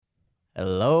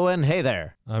Hello and hey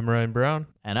there. I'm Ryan Brown.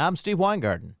 And I'm Steve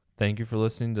Weingarten. Thank you for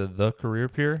listening to The Career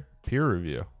Peer Peer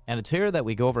Review. And it's here that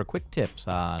we go over quick tips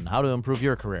on how to improve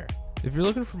your career. If you're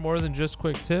looking for more than just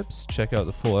quick tips, check out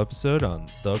the full episode on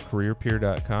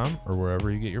thecareerpeer.com or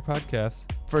wherever you get your podcasts.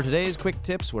 For today's quick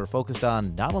tips, we're focused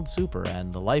on Donald Super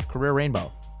and the Life Career Rainbow.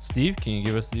 Steve, can you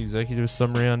give us the executive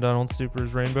summary on Donald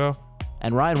Super's Rainbow?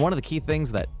 And Ryan, one of the key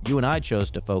things that you and I chose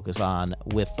to focus on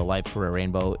with the Life Career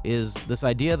Rainbow is this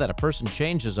idea that a person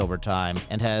changes over time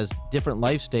and has different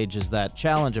life stages that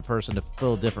challenge a person to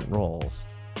fill different roles.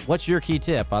 What's your key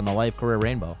tip on the Life Career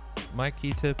Rainbow? My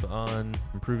key tip on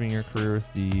improving your career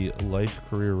with the Life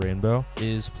Career Rainbow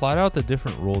is plot out the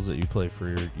different roles that you play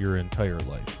for your entire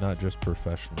life, not just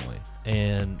professionally.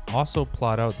 And also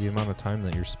plot out the amount of time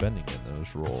that you're spending in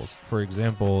those roles. For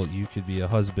example, you could be a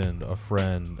husband, a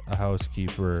friend, a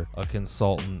housekeeper, a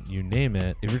consultant, you name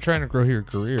it. If you're trying to grow your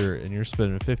career and you're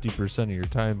spending 50% of your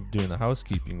time doing the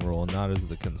housekeeping role and not as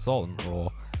the consultant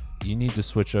role, you need to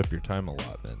switch up your time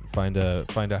allotment. Find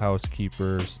a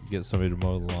housekeeper, get somebody to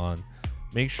mow the lawn.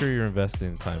 Make sure you're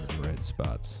investing the time in the right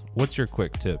spots. What's your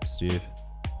quick tip, Steve?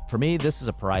 For me, this is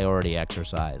a priority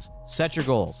exercise. Set your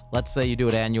goals. Let's say you do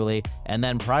it annually, and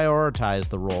then prioritize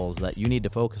the roles that you need to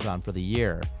focus on for the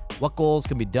year. What goals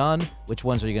can be done? Which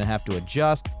ones are you going to have to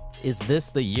adjust? Is this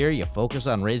the year you focus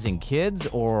on raising kids,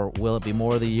 or will it be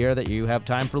more the year that you have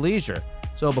time for leisure?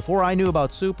 So before I knew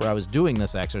about Super, I was doing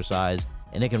this exercise,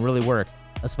 and it can really work,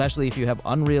 especially if you have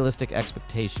unrealistic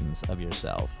expectations of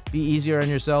yourself. Be easier on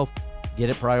yourself, get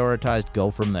it prioritized, go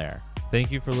from there.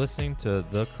 Thank you for listening to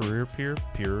The Career Peer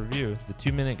Peer Review, the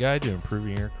 2-minute guide to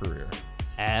improving your career.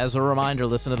 As a reminder,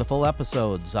 listen to the full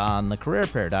episodes on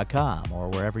thecareerpeer.com or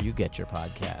wherever you get your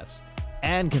podcasts.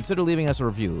 And consider leaving us a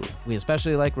review. We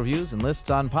especially like reviews and lists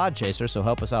on Podchaser, so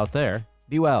help us out there.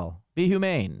 Be well, be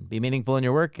humane, be meaningful in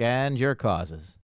your work and your causes.